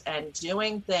spaces and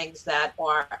doing things that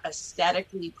are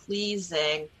aesthetically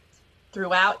pleasing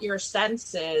throughout your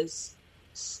senses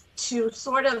to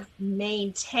sort of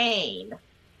maintain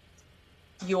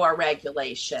your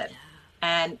regulation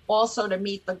and also to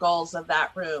meet the goals of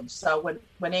that room. So when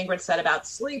Ingrid said about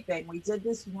sleeping, we did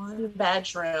this one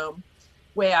bedroom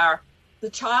where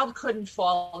the child couldn't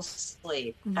fall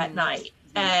asleep at night.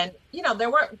 And,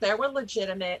 there were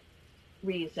legitimate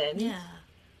reasons,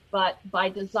 but by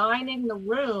designing the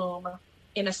room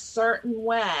in a certain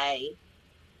way,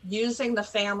 using the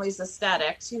family's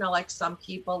aesthetics, like some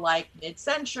people like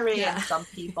mid-century and some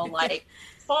people like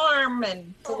farm,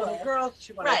 and the little girls,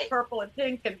 she wanted purple and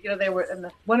pink, and they were, and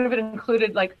one of it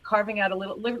included like carving out a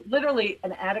literally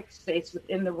an attic space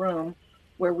within the room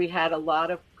where we had a lot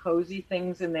of cozy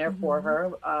things in there for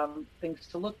her, things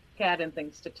to look at and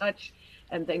things to touch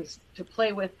and things to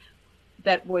play with,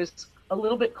 that was a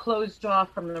little bit closed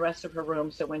off from the rest of her room.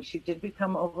 So when she did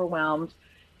become overwhelmed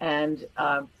and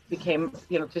became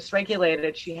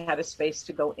dysregulated, she had a space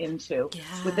to go into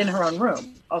within her own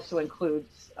room. Also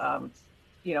includes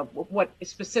what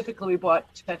specifically we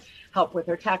bought to help with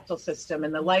her tactile system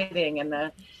and the lighting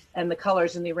and the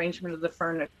colors and the arrangement of the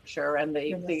furniture and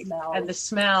the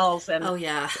smells and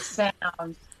the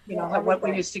sounds, what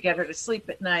we used to get her to sleep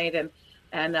at night, and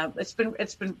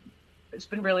it's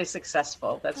been really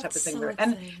successful, that type of thing. So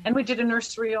and we did a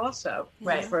nursery also,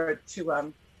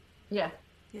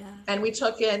 and we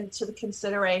took into the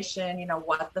consideration,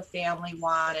 what the family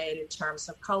wanted in terms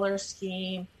of color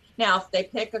scheme. Now, if they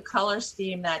pick a color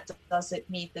scheme that doesn't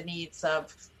meet the needs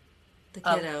of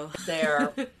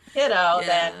their kiddo,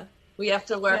 then we have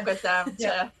to work with them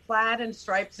to plaid and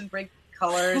stripes and bright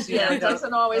colors. It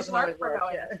doesn't always work for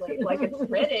going to sleep. Like, it's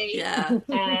pretty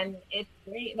and it's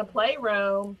great in a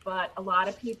playroom, but a lot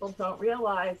of people don't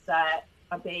realize that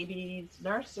a baby's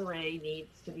nursery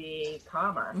needs to be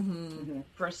calmer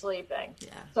for sleeping.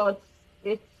 So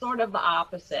it's sort of the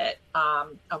opposite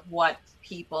of what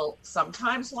people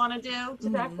sometimes want to do to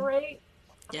decorate.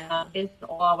 It's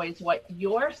always what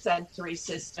your sensory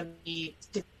system needs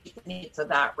to meet the needs of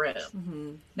that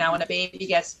room. Now, when a baby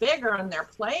gets bigger and they're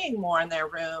playing more in their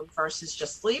room versus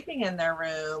just sleeping in their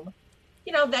room,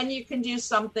 then you can do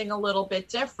something a little bit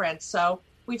different. So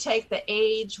we take the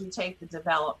age, we take the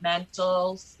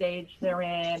developmental stage they're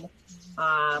in.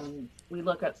 We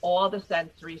look at all the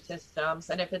sensory systems,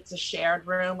 and if it's a shared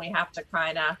room, we have to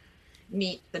kind of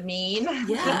meet the mean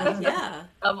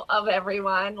of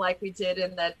everyone, like we did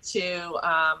in the 2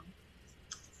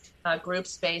 group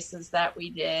spaces that we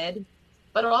did.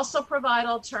 but also provide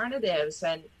alternatives.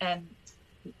 And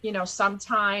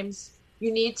sometimes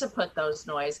you need to put those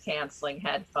noise canceling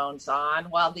headphones on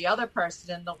while the other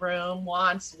person in the room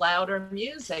wants louder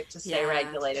music to stay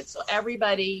regulated. So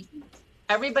everybody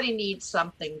needs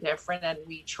something different. And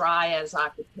we try as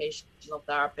occupational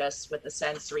therapists with a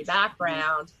sensory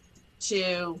background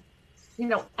to,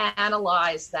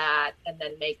 analyze that and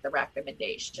then make the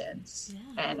recommendations.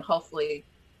 And hopefully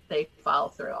they follow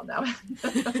through on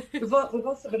that. We've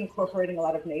also been incorporating a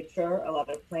lot of nature, a lot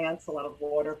of plants, a lot of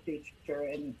water feature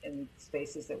in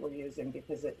spaces that we're using,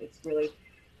 because it's really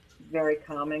very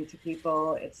calming to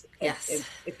people.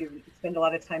 If you spend a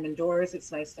lot of time indoors,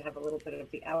 it's nice to have a little bit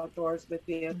of the outdoors with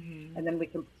you. And then we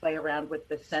can play around with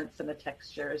the scents and the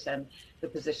textures and the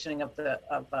positioning of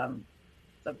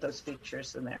those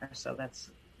features in there. So that's,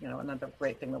 another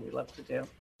great thing that we love to do.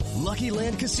 Lucky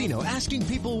Land Casino, asking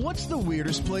people, what's the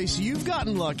weirdest place you've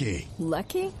gotten lucky?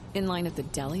 Lucky? In line at the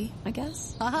deli, I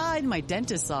guess? Aha, in my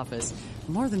dentist's office.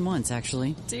 More than once,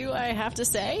 actually. Do I have to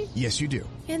say? Yes, you do.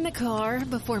 In the car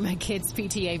before my kids'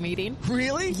 PTA meeting.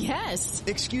 Really? Yes.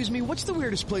 Excuse me, what's the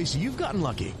weirdest place you've gotten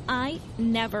lucky? I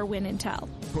never win and tell.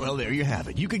 Well, there you have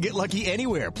it. You can get lucky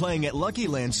anywhere, playing at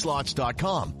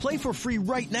LuckyLandSlots.com. Play for free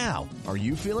right now. Are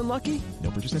you feeling lucky?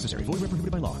 No purchase necessary. Void where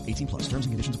prohibited by law. 18+. Terms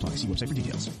and conditions apply. See website for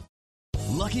details.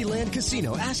 Lucky Land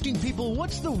Casino, asking people,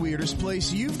 what's the weirdest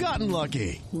place you've gotten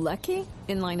lucky? Lucky?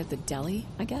 In line at the deli,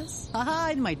 I guess?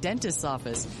 Aha, in my dentist's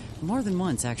office. More than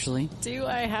once, actually. Do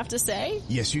I have to say?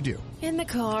 Yes, you do. In the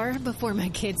car before my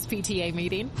kids' PTA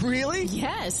meeting. Really?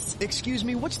 Yes. Excuse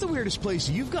me, what's the weirdest place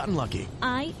you've gotten lucky?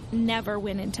 I never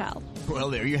win and tell.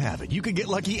 Well, there you have it. You can get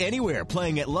lucky anywhere,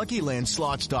 playing at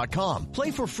LuckyLandSlots.com.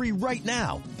 Play for free right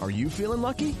now. Are you feeling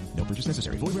lucky? No purchase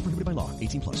necessary. Void where prohibited by law.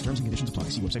 18+. Terms and conditions apply.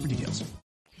 See website for details.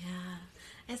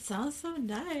 It sounds so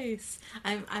nice.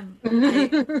 I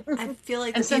feel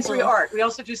like and sensory art. We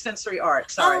also do sensory art.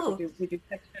 Sorry, we do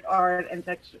textured art and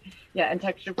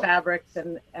textured fabrics that's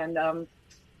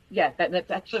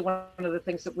actually one of the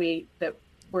things that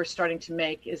we're starting to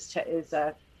make is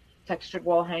textured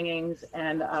wall hangings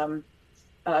and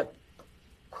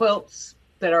quilts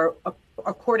that are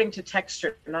according to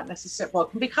texture, not necessarily. Well,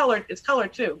 it can be colored. It's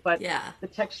colored too, but the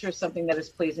texture is something that is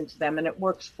pleasing to them, and it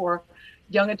works for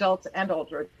young adults and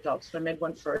older adults. I made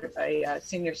one for a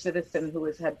senior citizen who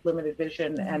had limited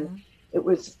vision, and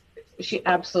she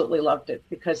absolutely loved it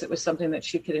because it was something that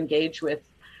she could engage with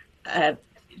at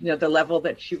the level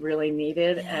that she really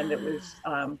needed,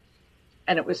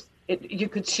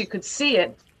 she could see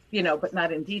it, but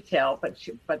not in detail, but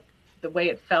the way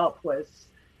it felt was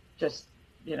just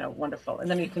wonderful. And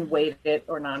then you can weight it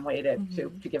or non-weight it to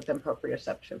give them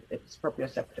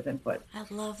proprioceptive input. I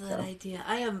love that idea.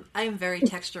 I am very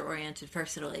texture oriented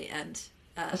personally, and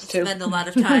spend a lot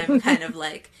of time kind of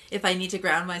like, if I need to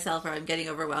ground myself or I'm getting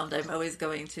overwhelmed, I'm always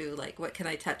going to what can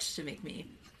I touch to make me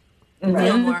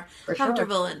feel more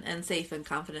comfortable and safe and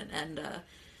confident. And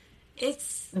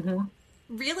it's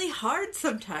really hard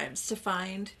sometimes to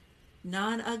find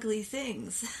non-ugly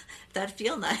things that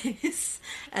feel nice,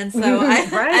 and so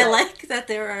I like that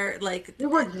there are you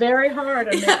work very hard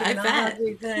on making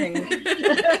non-ugly things.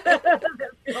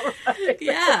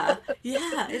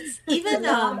 It's even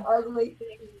non-ugly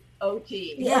things.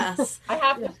 OT. Yes, I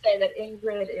have to say that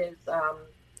Ingrid is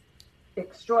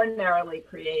extraordinarily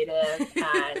creative,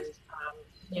 and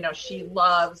she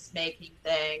loves making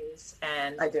things,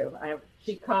 and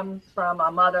she comes from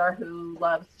a mother who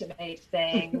loves to make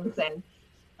things, and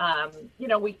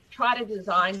we try to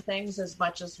design things as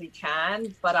much as we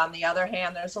can, but on the other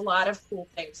hand, there's a lot of cool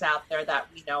things out there that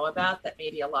we know about that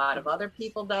maybe a lot of other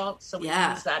people don't, so we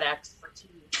use that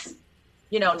expertise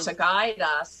to guide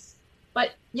us.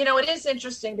 But it is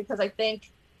interesting because I think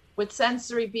with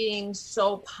sensory being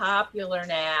so popular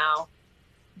now,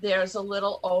 there's a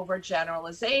little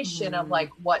overgeneralization of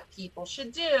what people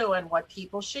should do and what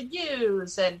people should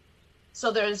use. And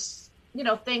so there's,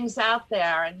 things out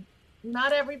there, and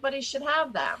not everybody should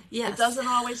have them. Yes. It doesn't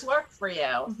always work for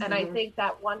you. And I think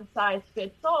that one size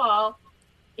fits all,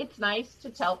 it's nice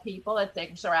to tell people that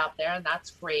things are out there, and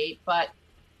that's great. But,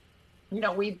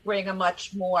 we bring a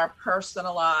much more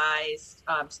personalized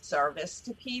service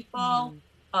to people.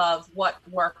 Of what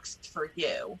works for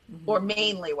you or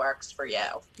mainly works for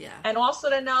you. Yeah. And also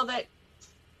to know that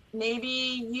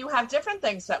maybe you have different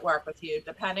things that work with you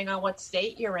depending on what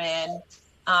state you're in,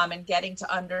 and getting to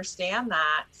understand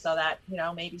that, so that,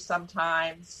 maybe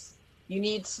sometimes you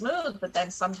need smooth, but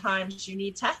then sometimes you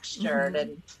need textured,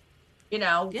 and,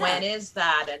 when is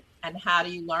that, and how do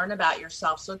you learn about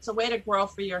yourself? So it's a way to grow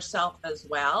for yourself as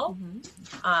well.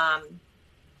 I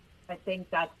think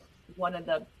that's one of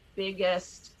the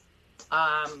biggest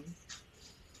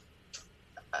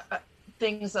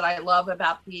things that I love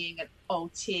about being an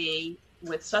OT,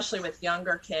 especially with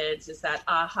younger kids, is that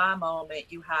aha moment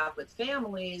you have with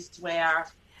families where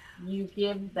you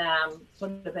give them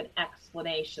sort of an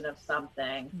explanation of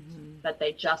something that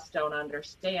they just don't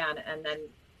understand, and then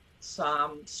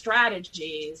some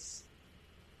strategies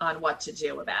on what to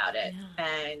do about it.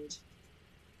 And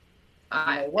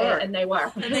they work. And they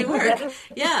work.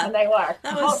 Yeah. And they work.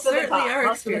 That was certainly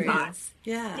our experience.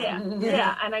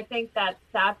 Yeah. And I think that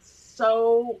that's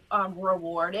so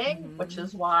rewarding, which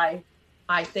is why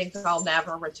I think I'll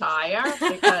never retire,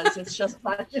 because it's just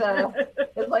such a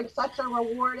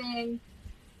rewarding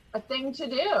thing to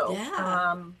do.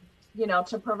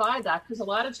 To provide that, because a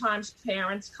lot of times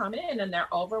parents come in and they're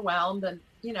overwhelmed and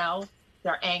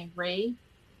they're angry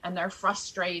and they're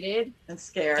frustrated and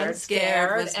scared. Was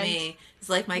me. It's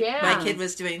like my kid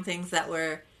was doing things that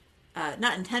were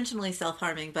not intentionally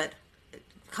self-harming, but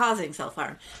causing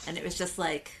self-harm, and it was just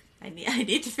like, I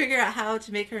need to figure out how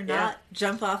to make her not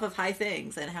jump off of high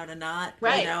things, and how to not,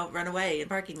 run away in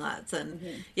parking lots. And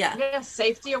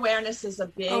safety awareness is a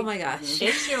big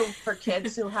issue for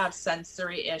kids who have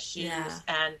sensory issues.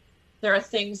 And there are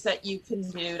things that you can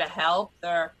do to help.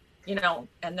 And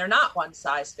they're not one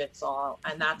size fits all.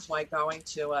 And that's why going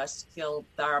to a skilled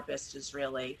therapist is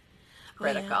really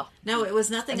critical. No, it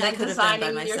was nothing I could have done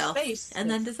by myself.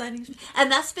 And then designing,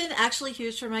 and that's been actually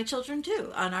huge for my children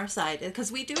too on our side,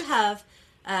 because we do have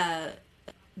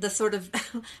the sort of,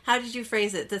 how did you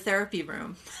phrase it, the therapy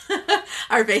room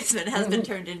our basement has been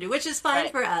turned into, which is fine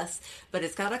for us, but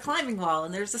it's got a climbing wall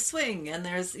and there's a swing and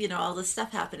there's all this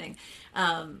stuff happening.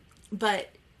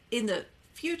 But in the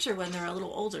future, when they're a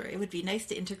little older, it would be nice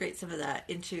to integrate some of that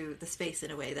into the space in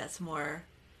a way that's more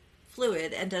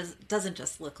fluid and doesn't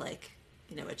just look like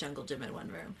a jungle gym in one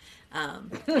room.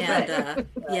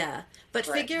 But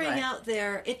figuring out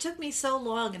it took me so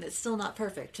long, and it's still not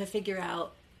perfect, to figure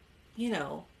out,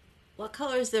 what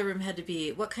colors their room had to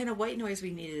be, what kind of white noise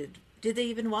we needed. Did they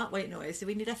even want white noise? Do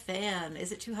we need a fan?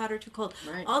 Is it too hot or too cold?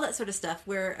 All that sort of stuff,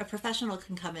 where a professional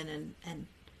can come in and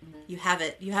you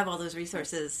have all those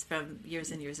resources from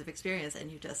years and years of experience, and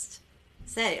you just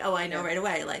say, "Oh, I know right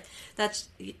away." Like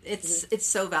it's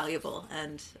so valuable,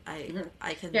 and I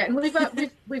can. Yeah, and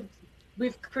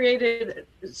we've created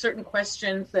certain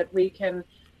questions that we can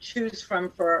choose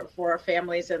from for our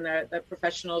families and the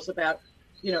professionals about,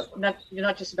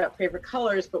 not just about favorite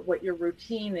colors, but what your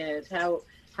routine is. How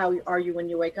are you when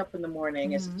you wake up in the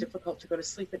morning? Is it difficult to go to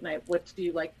sleep at night? What do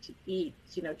you like to eat?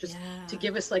 To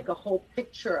give us like a whole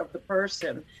picture of the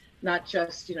person. Not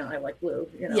just, I like blue,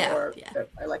 or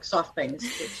I like soft things,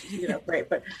 which, great.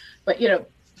 But,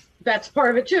 that's part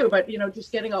of it too. But,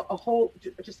 just getting a whole,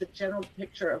 just a general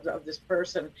picture of this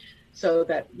person, so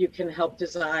that you can help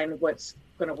design what's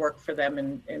going to work for them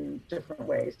in different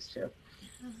ways too.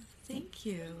 Thank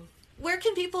you. Where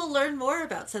can people learn more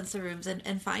about SensaRooms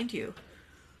and find you?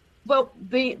 Well,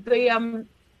 the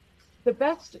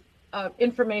best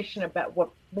information about what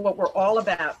we're all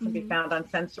about can be found on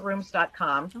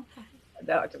SensaRooms.com,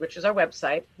 which is our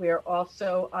website. We are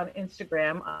also on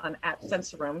Instagram on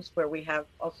 @SensaRooms, where we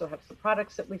also have some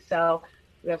products that we sell.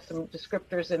 We have some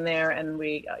descriptors in there, and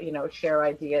we share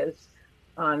ideas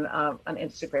on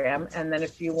Instagram. And then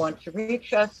if you want to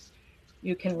reach us,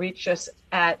 you can reach us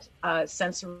at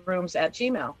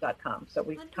SensaRooms@gmail.com. So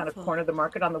we kind of cornered the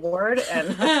market on the word,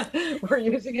 and we're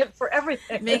using it for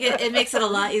everything. It makes it a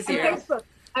lot easier.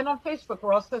 And on Facebook,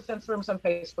 we're also SensaRooms on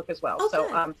Facebook as well.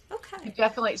 So you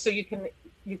definitely, so you can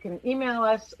email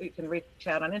us, you can reach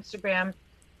out on Instagram,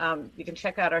 you can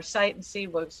check out our site and see.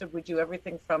 So we do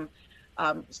everything from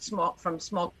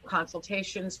small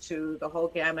consultations to the whole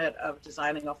gamut of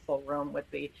designing a full room with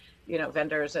the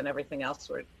vendors and everything else.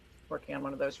 We're working on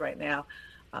one of those right now,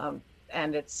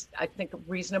 and it's, I think,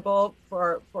 reasonable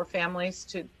for families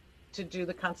to do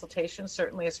the consultation.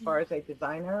 Certainly, as far as a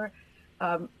designer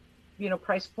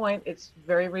price point, it's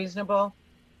very reasonable,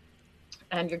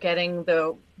 and you're getting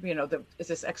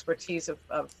this expertise of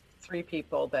three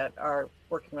people that are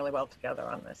working really well together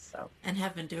on this. So, and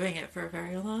have been doing it for a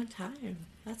very long time.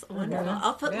 That's wonderful.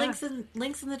 I'll put links in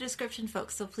the description,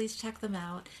 folks, so please check them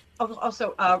out.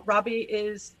 Also, Robbie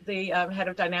is the head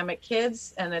of Dynamic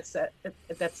Kids, and that's the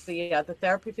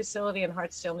therapy facility in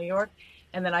Hartsdale, New York.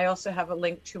 And then I also have a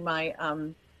link to my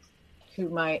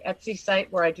Etsy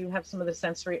site, where I do have some of the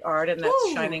sensory art, and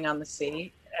that's Shining on the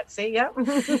Sea.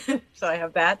 Etsy, so I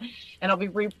have that, and I'll be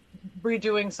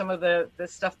redoing some of the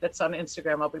stuff that's on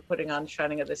Instagram. I'll be putting on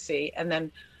Shining of the Sea. And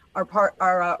then our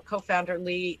co-founder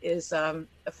Lee is a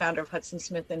founder of Hudson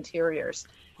Smith Interiors,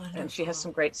 and she has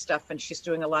some great stuff, and she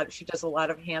does a lot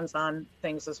of hands-on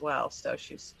things as well. So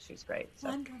she's great.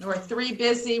 So. We're 3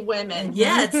 busy women.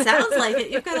 Yeah, it sounds like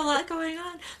it. You've got a lot going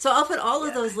on. So I'll put all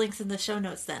of those links in the show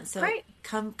notes then. So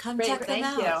come check them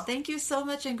out. Thank you so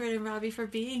much, Ingrid and Robbie, for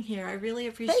being here. I really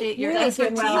appreciate your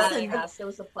expertise. It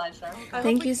was a pleasure.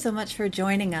 Thank you so much for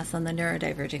joining us on the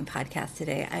Neurodiverging podcast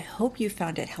today. I hope you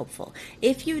found it helpful.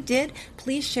 If you did,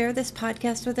 please share this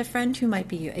podcast with a friend who might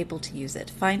be able to use it.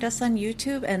 Find us on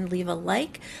YouTube and leave a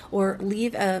like or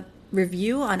leave a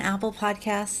review on Apple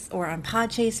Podcasts or on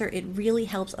Podchaser. It really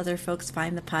helps other folks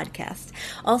find the podcast.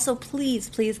 Also, please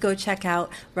go check out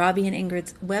Robbie and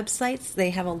Ingrid's websites.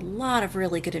 They have a lot of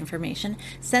really good information.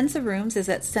 SensaRooms is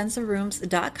at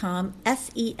SensaRooms.com,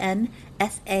 SensaRooms,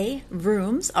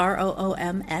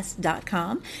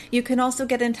 ROOMS.com. You can also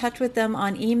get in touch with them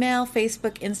on email,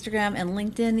 Facebook, Instagram, and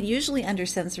LinkedIn, usually under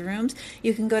SensaRooms.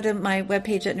 You can go to my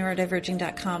webpage at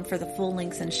neurodiverging.com for the full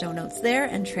links and show notes there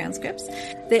and transcripts.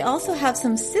 They also have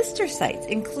some sister sites,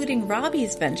 including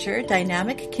Robbie's venture,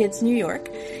 Dynamic Kids New York,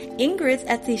 Ingrid's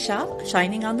Etsy shop,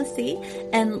 Shining on the Sea,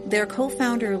 and their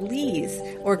co-founder Lee's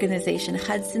organization,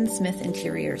 Hudson Smith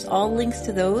Interiors. All links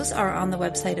to those are on the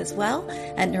website as well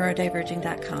at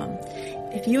neurodiverging.com.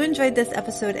 If you enjoyed this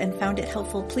episode and found it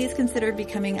helpful, please consider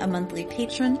becoming a monthly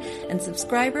patron and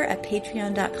subscriber at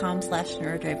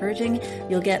patreon.com/neurodiverging.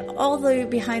 You'll get all the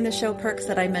behind the show perks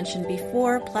that I mentioned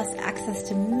before, plus access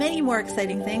to many more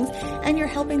exciting things, and you're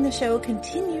helping the show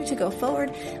continue to go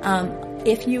forward.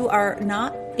 If you are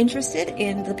not interested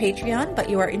in the Patreon, but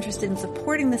you are interested in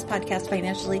supporting this podcast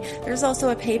financially, there's also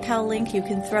a PayPal link. You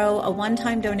can throw a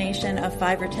one-time donation of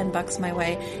 $5 or $10 my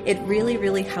way. It really,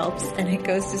 really helps, and it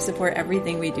goes to support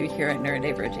everything we do here at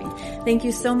Neurodiverging. Thank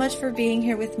you so much for being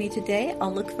here with me today.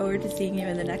 I'll look forward to seeing you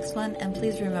in the next one, and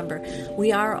please remember,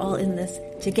 we are all in this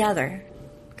together.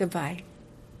 Goodbye.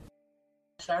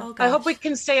 Oh, I hope we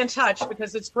can stay in touch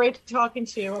because it's great talking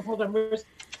to you. Hold on, where's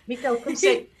Miko? Come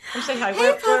say hi.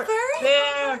 Hey, Pepper.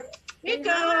 There. Miko,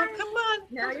 come on.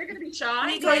 Now you're going to be shy.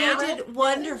 Miko, you did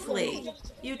wonderfully.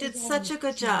 You did such a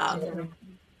good job.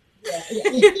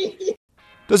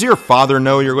 Does your father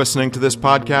know you're listening to this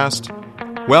podcast?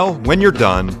 Well, when you're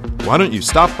done, why don't you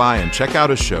stop by and check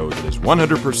out a show that is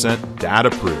 100%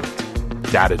 dad-approved,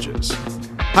 Dadages.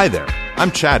 Hi there, I'm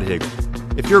Chad Hagel.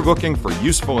 If you're looking for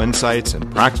useful insights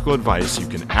and practical advice you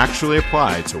can actually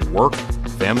apply to work,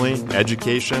 family,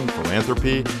 education,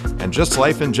 philanthropy, and just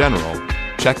life in general,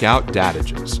 check out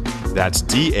Dadages. That's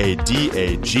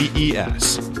DADAGES,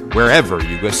 wherever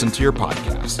you listen to your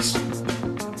podcasts.